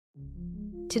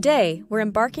Today, we're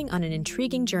embarking on an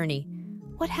intriguing journey.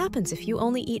 What happens if you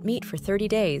only eat meat for 30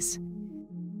 days?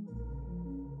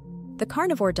 The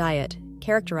carnivore diet,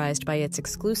 characterized by its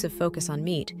exclusive focus on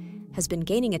meat, has been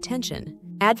gaining attention.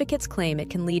 Advocates claim it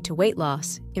can lead to weight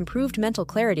loss, improved mental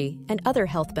clarity, and other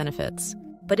health benefits.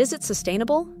 But is it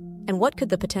sustainable? And what could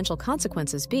the potential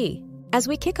consequences be? As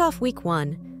we kick off week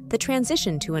 1, the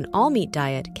transition to an all-meat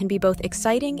diet can be both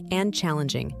exciting and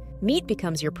challenging. Meat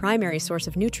becomes your primary source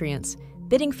of nutrients,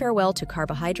 bidding farewell to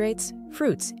carbohydrates,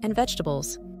 fruits, and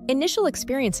vegetables. Initial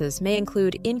experiences may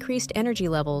include increased energy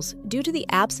levels due to the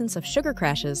absence of sugar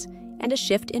crashes and a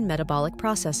shift in metabolic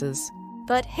processes.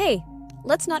 But hey,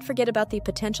 let's not forget about the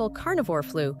potential carnivore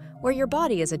flu, where your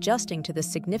body is adjusting to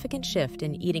this significant shift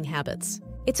in eating habits.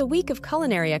 It's a week of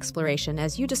culinary exploration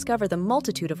as you discover the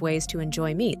multitude of ways to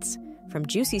enjoy meats, from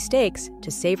juicy steaks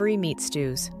to savory meat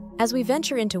stews. As we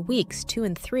venture into weeks 2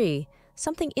 and 3,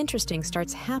 something interesting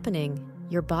starts happening.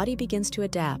 Your body begins to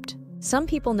adapt. Some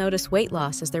people notice weight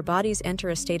loss as their bodies enter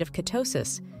a state of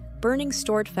ketosis, burning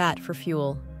stored fat for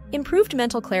fuel. Improved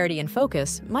mental clarity and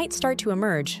focus might start to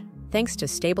emerge, thanks to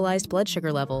stabilized blood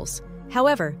sugar levels.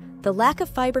 However, the lack of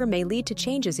fiber may lead to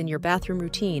changes in your bathroom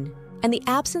routine, and the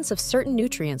absence of certain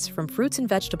nutrients from fruits and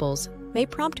vegetables may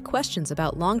prompt questions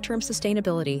about long-term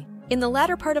sustainability. In the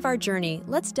latter part of our journey,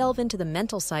 let's delve into the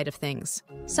mental side of things.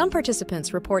 Some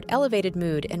participants report elevated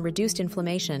mood and reduced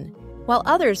inflammation, while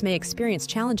others may experience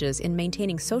challenges in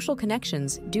maintaining social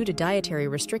connections due to dietary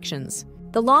restrictions.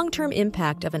 The long-term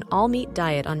impact of an all-meat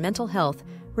diet on mental health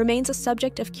remains a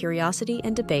subject of curiosity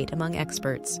and debate among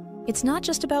experts. It's not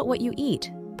just about what you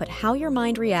eat, but how your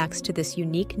mind reacts to this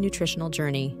unique nutritional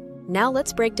journey. Now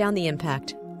let's break down the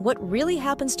impact. What really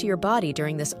happens to your body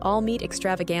during this all-meat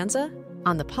extravaganza?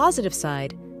 On the positive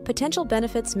side, potential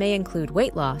benefits may include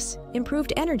weight loss,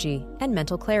 improved energy, and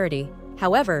mental clarity.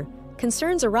 However,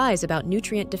 concerns arise about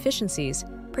nutrient deficiencies,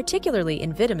 particularly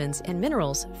in vitamins and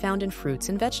minerals found in fruits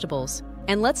and vegetables.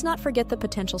 And let's not forget the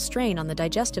potential strain on the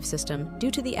digestive system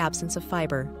due to the absence of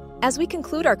fiber. As we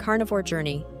conclude our carnivore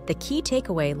journey, the key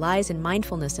takeaway lies in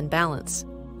mindfulness and balance.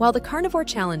 While the carnivore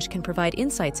challenge can provide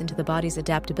insights into the body's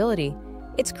adaptability,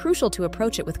 it's crucial to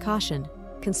approach it with caution,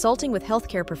 consulting with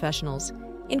healthcare professionals,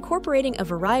 incorporating a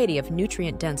variety of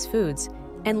nutrient-dense foods,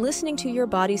 and listening to your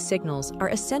body's signals are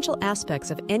essential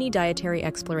aspects of any dietary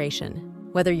exploration.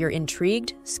 Whether you're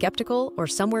intrigued, skeptical, or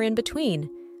somewhere in between,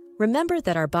 remember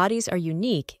that our bodies are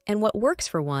unique and what works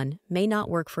for one may not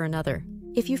work for another.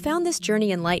 If you found this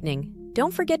journey enlightening,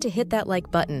 don't forget to hit that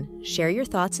like button, share your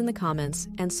thoughts in the comments,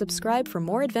 and subscribe for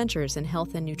more adventures in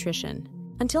health and nutrition.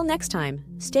 Until next time,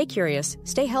 stay curious,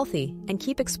 stay healthy, and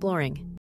keep exploring.